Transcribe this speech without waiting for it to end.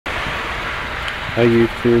Hi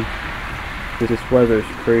YouTube, this weather's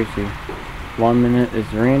crazy. 1 minute is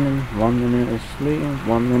raining, 1 minute is sleeting,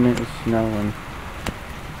 1 minute is snowing.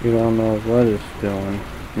 You don't know what it's doing.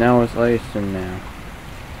 Now it's icing now.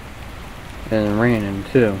 And raining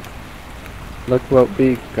too. Look what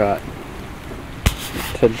we got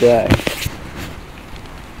today.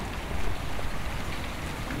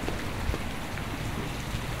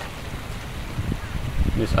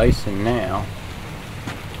 It's icing now.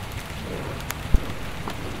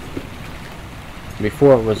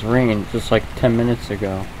 Before it was raining just like 10 minutes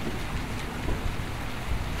ago.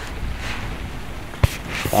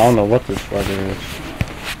 I don't know what this weather is.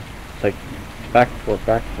 It's like back and forth,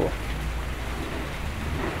 back and forth.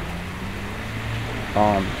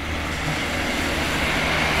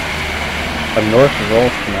 Up north is all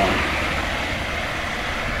snow.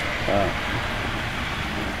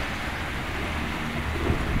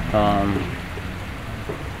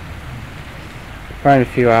 Probably in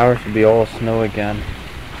a few hours it'll be all snow again.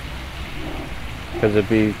 Because it'll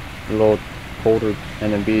be a little colder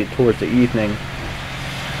and it'll be towards the evening.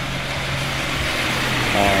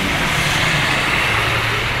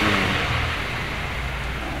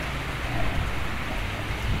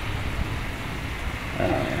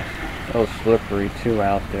 It was slippery too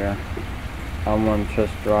out there. I'm on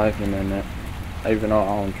just driving in it, even though I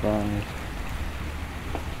don't drive.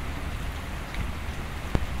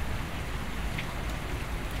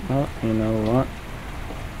 Well, you know what?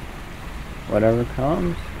 Whatever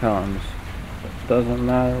comes, comes. It doesn't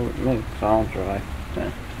matter with me, 'cause I don't drive.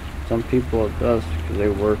 Yeah. Some people it does, because they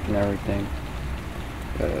work and everything.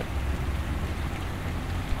 But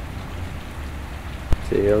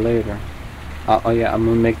see you later. Oh yeah, I'm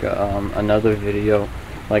gonna make another video,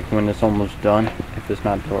 like when it's almost done, if it's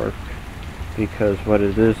not dark. Because what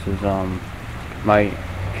it is my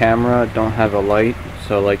camera don't have a light,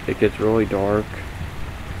 so like it gets really dark.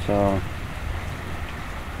 So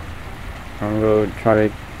I'm gonna try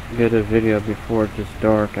to get a video before it gets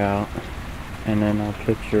dark out, and then I'll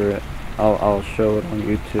picture it. I'll show it on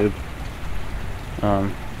YouTube.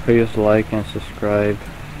 Please like and subscribe,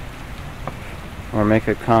 or make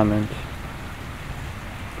a comment.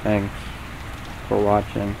 Thanks for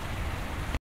watching.